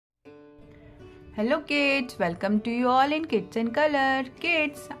Hello kids, welcome to you all in kids and colour.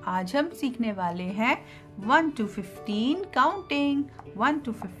 Kids, आज हम सीखने वाले हैं 1 to 15 काउंटिंग। 1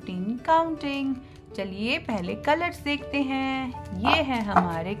 to 15 counting. चलिए पहले कलर्स देखते हैं। ये हैं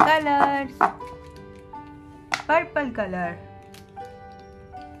हमारे colours. Purple colour,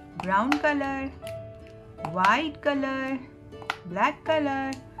 brown colour, white colour, black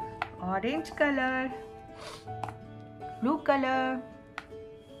colour, orange colour, blue colour,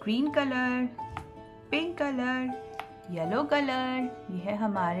 green colour, pink colour, yellow colour. ये है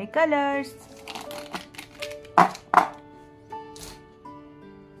हमारे कलर्स।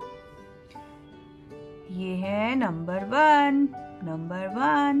 ये है नंबर 1।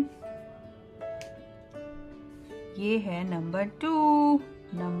 ये है नंबर 2।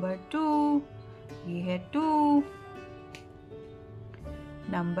 ये है 2।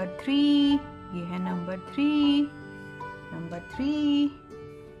 नंबर 3। ये है नंबर 3।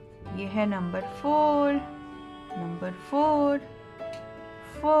 ये है नंबर 4।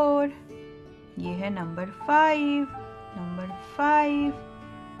 ये है नंबर 5।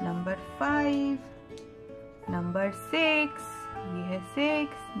 नंबर 6। ये है 6।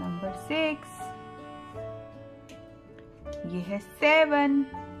 नंबर 6। ये है 7।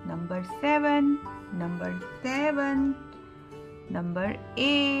 नंबर 7। नंबर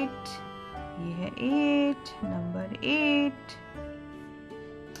 8। ये है 8। नंबर 8।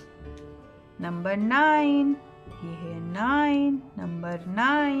 नंबर 9। ये है 9। नंबर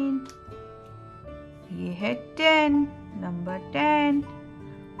 9। ये है 10। Number 10।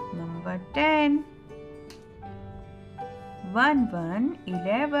 1 1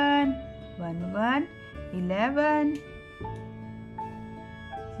 11।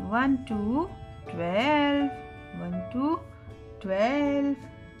 1 2 12।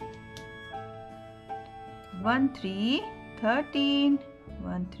 1 3 13।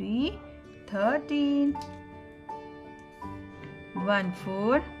 1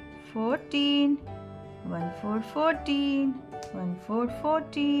 4 14। 1 4 14। 1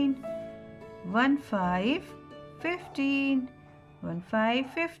 5 15।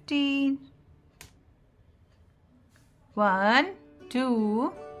 1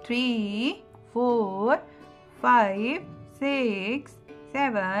 2 3 4 5 6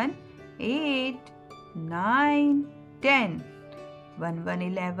 7 8 9 10। 1 1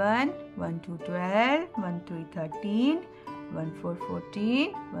 11। 1 2 12। 1 3 13। 1 4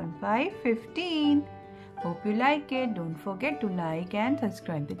 14. 1 5 15. Hope you like it. Don't forget to like and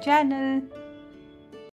subscribe the channel.